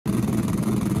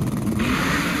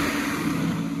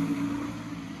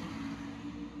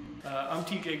I'm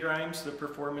TJ Grimes, the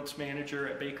performance manager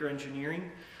at Baker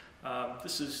Engineering.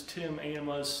 This is Tim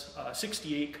Anma's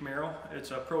 68 Camaro.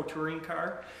 It's a pro touring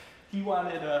car. He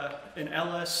wanted an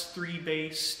LS3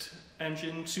 based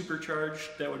engine,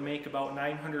 supercharged, that would make about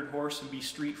 900 horse and be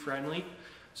street friendly.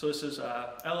 So this is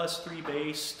a LS3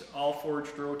 based, all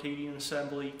forged rotating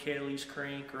assembly, Callies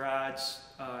Crank Rods,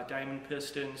 diamond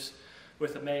pistons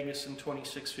with a Magnuson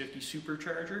 2650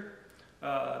 supercharger.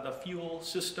 The fuel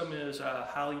system is a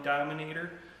Holley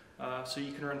Dominator, so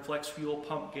you can run flex fuel,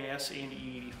 pump gas, and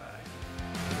E85.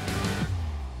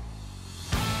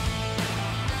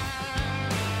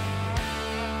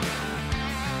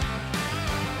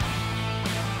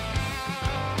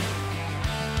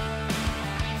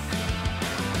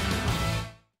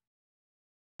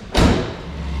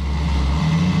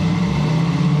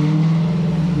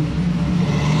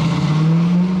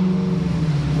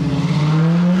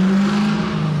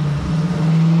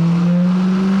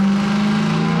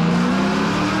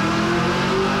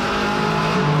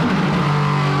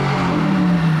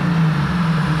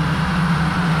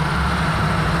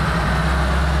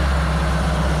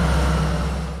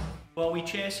 Well, we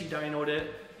chassis dynoed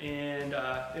it, and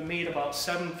it made about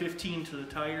 715 to the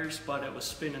tires, but it was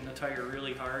spinning the tire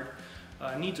really hard.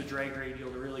 It needs a drag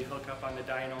radial to really hook up on the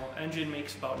dyno. Engine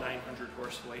makes about 900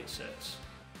 horse the way it sits.